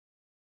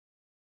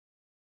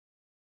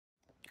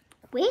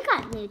we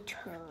got new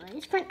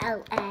toys from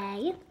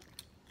LA.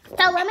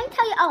 So let me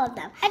tell you all of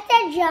them. It's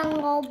a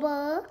Jungle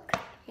Book.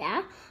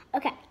 Yeah?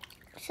 Okay.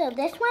 So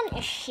this one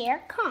is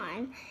Shere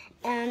Khan,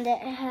 and it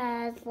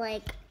has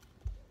like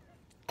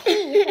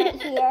teeth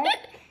right here.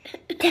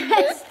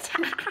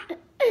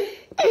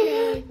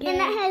 And it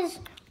has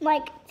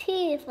like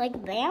teeth like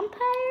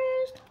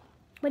vampires,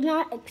 but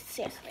not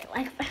exactly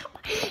like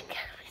vampires.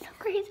 So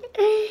crazy.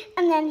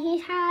 And then he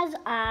has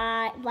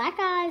black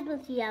eyes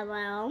with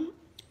yellow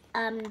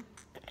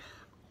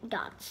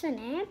dots in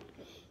it.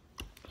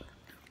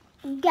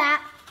 Yeah,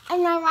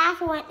 and the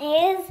last one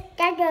is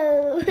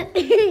Gecko.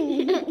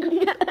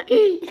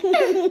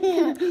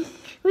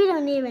 We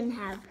don't even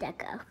have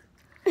Deco.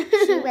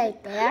 See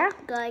right there,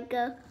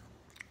 Gecko.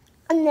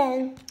 And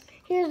then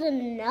here's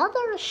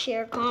another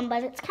Shere Khan,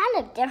 but it's kind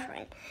of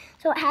different.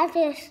 So it has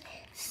this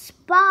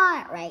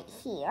spot right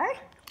here,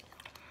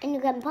 And you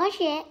can push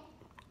it.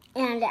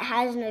 and it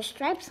has no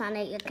stripes on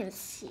it. You can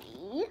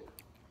see.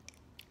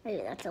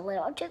 Maybe that's a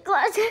little too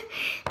close.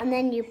 And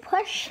then you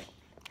push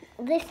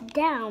this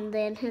down,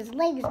 then his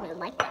legs move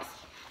like this.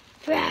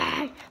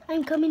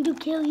 I'm coming to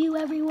kill you,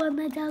 everyone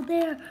that's out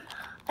there,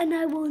 and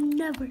I will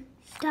never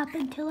stop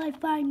until I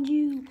find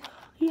you.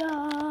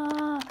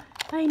 Yeah,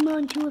 I'm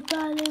on to a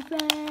fun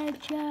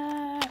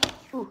adventure.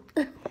 Ooh.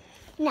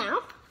 Now,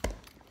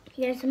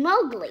 here's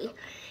Mowgli.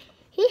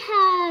 He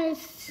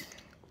has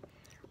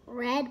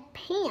red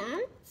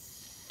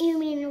pants. You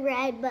mean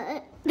red,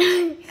 but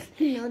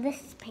No,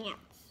 this is pants.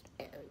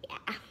 Oh,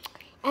 yeah.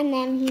 And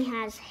then he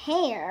has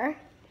hair.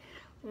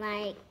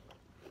 Like,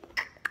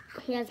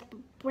 he has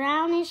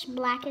brownish,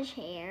 blackish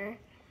hair.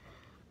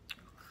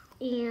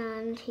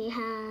 And he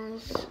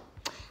has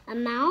a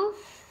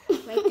mouth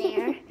right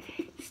there.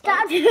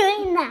 Stop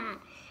doing that.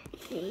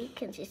 See,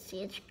 can you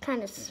see? It's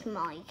kind of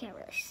small. You can't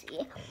really see.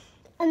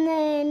 And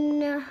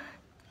then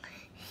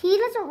he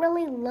doesn't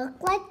really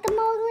look like the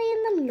Mowgli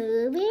in the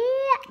movie,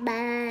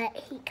 but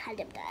he kind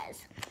of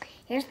does.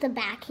 Here's the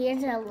back.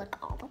 Here's a look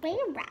all the way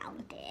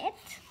around it.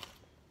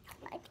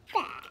 Like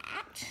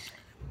that.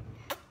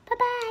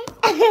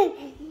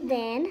 Bye-bye.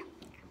 Then,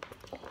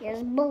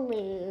 here's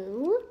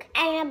Baloo.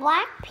 and a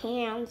Black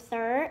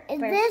Panther.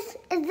 Is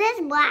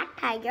this Black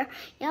Tiger?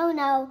 You don't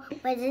know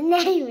what his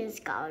name is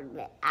called,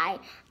 but I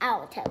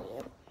will tell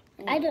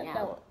you. I don't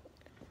know.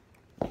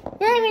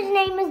 Maybe his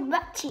name is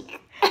Butt Cheek.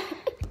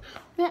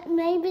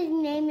 Maybe his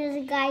name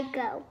is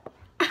Geico.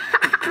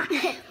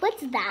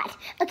 What's that?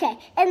 Okay,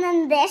 and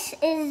then this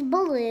is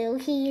Baloo.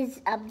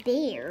 He's a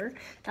bear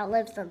that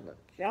lives in the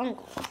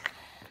jungle.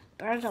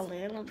 Bears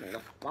only live in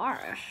the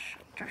forest.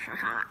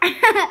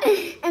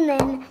 And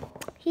then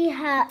he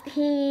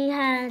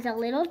has a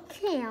little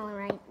tail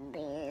right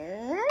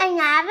there. And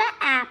I have an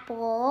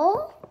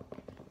apple.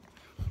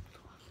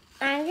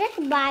 I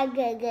just bugged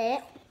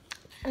it.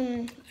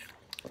 And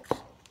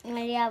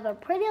you have a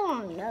pretty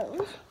long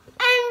nose.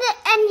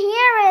 And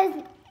here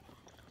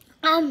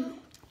is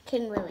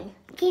King Louie.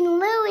 King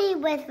Louie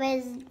with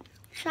his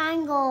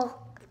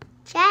triangle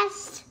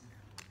chest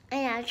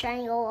and a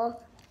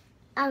triangle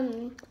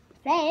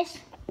face.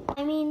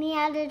 I mean, he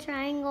had a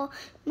triangle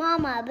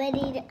mama, but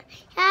he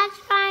has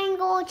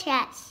triangle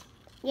chest.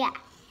 Yeah.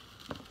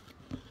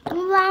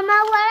 Mama,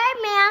 what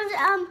are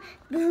man's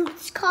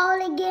boots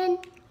called again?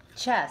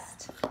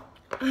 Chest.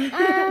 King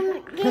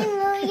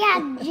Louie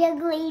had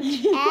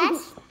jiggly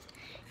chest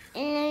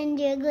and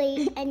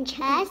jiggly and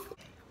chest.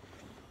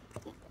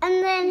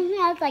 And then he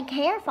has like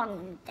hair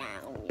falling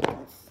down, you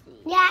can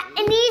see. Yeah,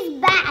 and he's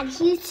bad.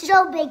 He's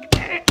so big.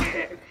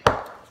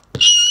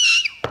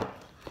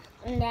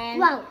 And then,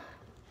 Whoa.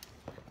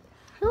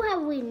 who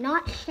have we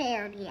not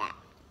shared yet?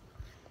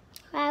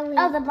 Oh,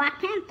 Oh, the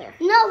Black Panther.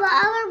 no, the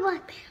other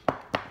Black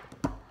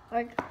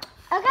Panther.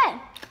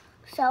 Okay,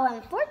 so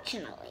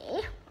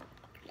unfortunately,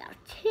 we have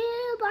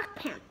two Black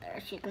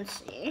Panthers, you can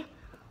see.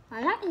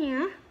 One right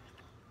here,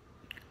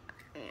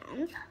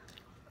 and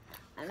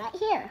one right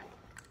here.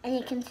 And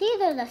you can see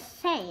they're the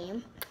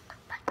same,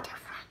 but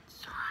different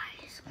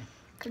size.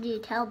 Could you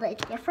tell the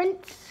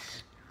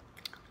difference?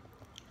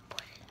 Put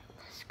it in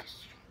the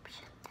description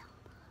down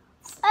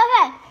below.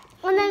 Okay,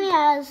 and then he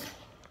has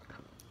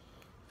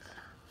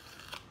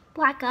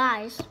black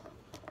eyes.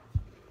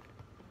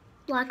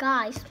 Black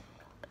eyes.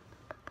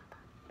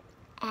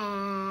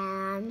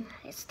 And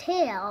his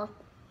tail,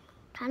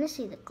 kind of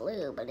see the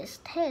glue, but his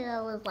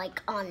tail is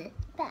like on his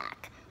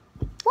back.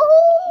 Woo!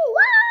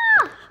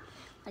 Wah!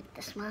 Like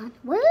this one.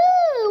 Woo!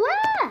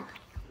 Wah!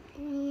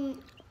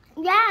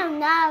 Yeah,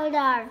 now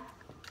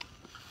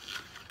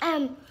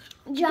the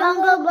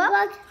Jungle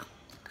Book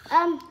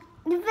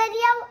the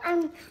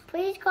video,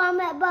 please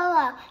comment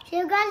below. See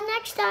you guys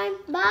next time.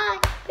 Bye.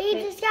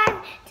 Please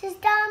subscribe to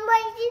Stella and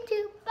Blaise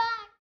YouTube. Bye.